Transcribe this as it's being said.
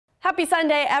Happy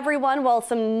Sunday, everyone. Well,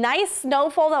 some nice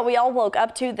snowfall that we all woke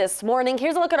up to this morning.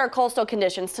 Here's a look at our coastal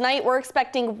conditions. Tonight, we're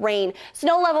expecting rain.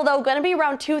 Snow level, though, going to be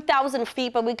around 2,000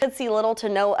 feet, but we could see little to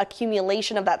no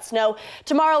accumulation of that snow.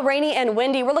 Tomorrow, rainy and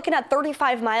windy. We're looking at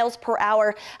 35 miles per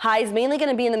hour. Highs mainly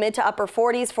going to be in the mid to upper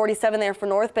 40s, 47 there for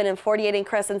North Bend and 48 in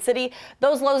Crescent City.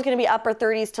 Those lows going to be upper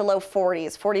 30s to low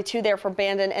 40s, 42 there for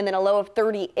Bandon, and then a low of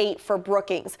 38 for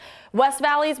Brookings. West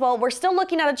Valleys, well, we're still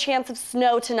looking at a chance of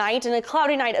snow tonight and a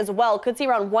cloudy night as well. Could see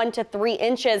around 1 to 3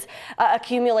 inches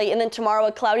accumulate, and then tomorrow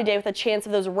a cloudy day with a chance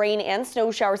of those rain and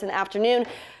snow showers in the afternoon.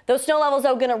 Those snow levels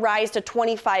are going to rise to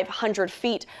 2,500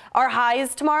 feet. Our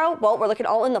highs tomorrow, well, we're looking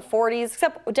all in the 40s,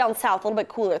 except down south, a little bit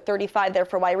cooler. 35 there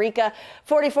for Wairika.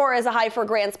 44 is a high for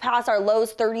Grants Pass. Our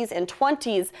lows 30s and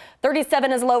 20s.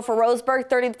 37 is low for Roseburg.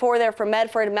 34 there for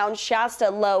Medford. Mountain Shasta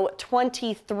low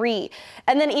 23.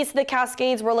 And then east of the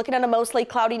Cascades, we're looking at a mostly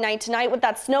cloudy night tonight with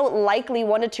that snow likely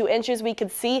 1 to 2 inches we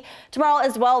could see. Tomorrow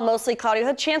as well, mostly cloudy with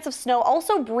a chance of snow.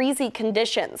 Also breezy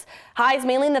conditions. Highs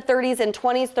mainly in the 30s and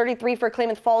 20s. 33 for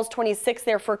Klamath Falls, 26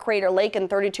 there for Crater Lake, and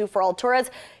 32 for Alturas.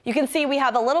 You can see we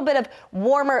have a little bit of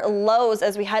warmer lows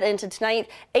as we head into tonight.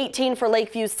 18 for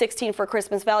Lakeview, 16 for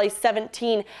Christmas Valley,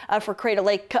 17 for Crater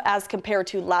Lake as compared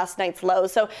to last night's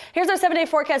lows. So here's our 7-day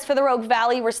forecast for the Rogue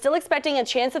Valley. We're still expecting a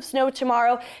chance of snow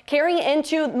tomorrow, carrying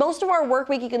into most of our work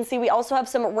week. You can see we also have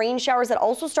some rain showers that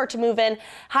also start to move in.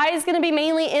 High is going to be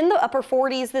mainly in the upper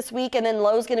 40s this week, and then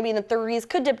lows going to be in the 30s.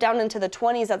 Could dip down into the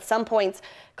 20s at some points.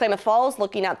 Klamath Falls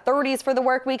looking at 30s for the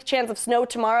work week. Chance of snow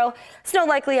tomorrow. Snow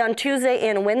likely on Tuesday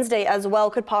and Wednesday as well.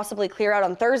 Could possibly clear out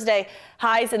on Thursday.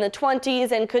 Highs in the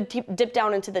 20s and could dip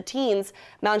down into the teens.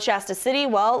 Mount Shasta City,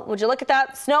 well, would you look at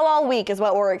that? Snow all week is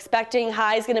what we're expecting.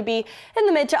 Highs going to be in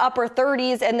the mid to upper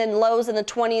 30s, and then lows in the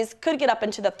 20s. Could get up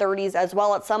into the 30s as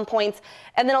well at some points.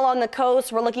 And then along the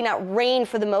coast, we're looking at rain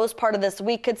for the most part of this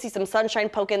week. Could see some sunshine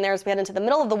poke in there as we head into the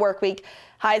middle of the work week.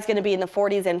 Highs going to be in the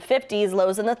 40s and 50s,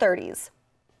 lows in the 30s.